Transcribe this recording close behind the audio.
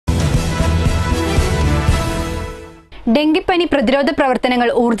ഡെങ്കിപ്പനി പ്രതിരോധ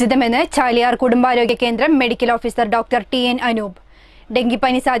പ്രവർത്തനങ്ങൾ ഊർജിതമെന്ന് ചാലിയാർ കുടുംബാരോഗ്യ കേന്ദ്രം medical officer doctor TN. Anoop.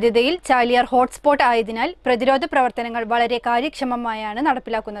 ഡെങ്കിപ്പനി സാധ്യതയിൽ ചാലിയാർ ഹോട്ട്സ്പോട്ട് ആയതിനാൽ പ്രതിരോധ പ്രവർത്തനങ്ങൾ വളരെ കാര്യക്ഷമമായാണ്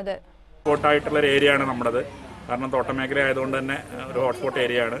നടപ്പിലാക്കുന്നത്. ഹോട്ടായിട്ടുള്ള ഒരു ഏരിയയാണ് നമ്മുടേത്. കാരണം തോട്ടമേഖല ആയതുകൊണ്ട് തന്നെ ഒരു ഹോട്ട്സ്പോട്ട്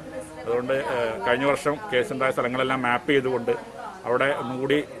ഏരിയയാണ്. അതുകൊണ്ട് കഴിഞ്ഞ വർഷം കേസുണ്ടായ സ്ഥലങ്ങളെല്ലാം മാപ്പ് ചെയ്തുകൊണ്ട് അവിടെ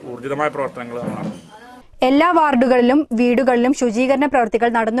ഒന്നുകൂടി ഊർജിതമായ പ്രവർത്തനങ്ങൾ നടന്നു. എല്ലാ വാർഡുകളിലും വീടുകളിലും ശുചീകരണ പ്രവൃത്തികൾ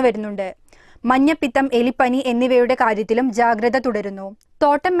നടന്നു വരുന്നുണ്ട്. മഞ്ഞപ്പിത്തം, എലിപ്പനി എന്നിവയുടെ കാര്യത്തിലും ജാഗ്രത തുടരുന്നു.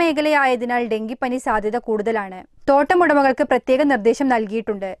 തോട്ടം മേഖലയായതിനാൽ ഡെങ്കിപ്പനി സാധ്യത കൂടുതലാണ്. തോട്ടമുടമകൾക്ക് പ്രത്യേക നിർദ്ദേശം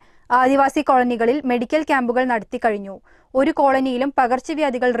നൽകിയിട്ടുണ്ട്. ആദിവാസി കോളനികളിൽ മെഡിക്കൽ ക്യാമ്പുകൾ നടത്തി കഴിഞ്ഞു. ഒരു കോളനിയിലും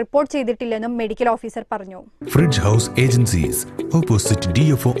പകർച്ചവ്യാധികൾ റിപ്പോർട്ട് ചെയ്തിട്ടില്ലെന്നും മെഡിക്കൽ ഓഫീസർ പറഞ്ഞു. Fridge house agencies opposite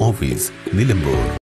DFO office, Nilambur.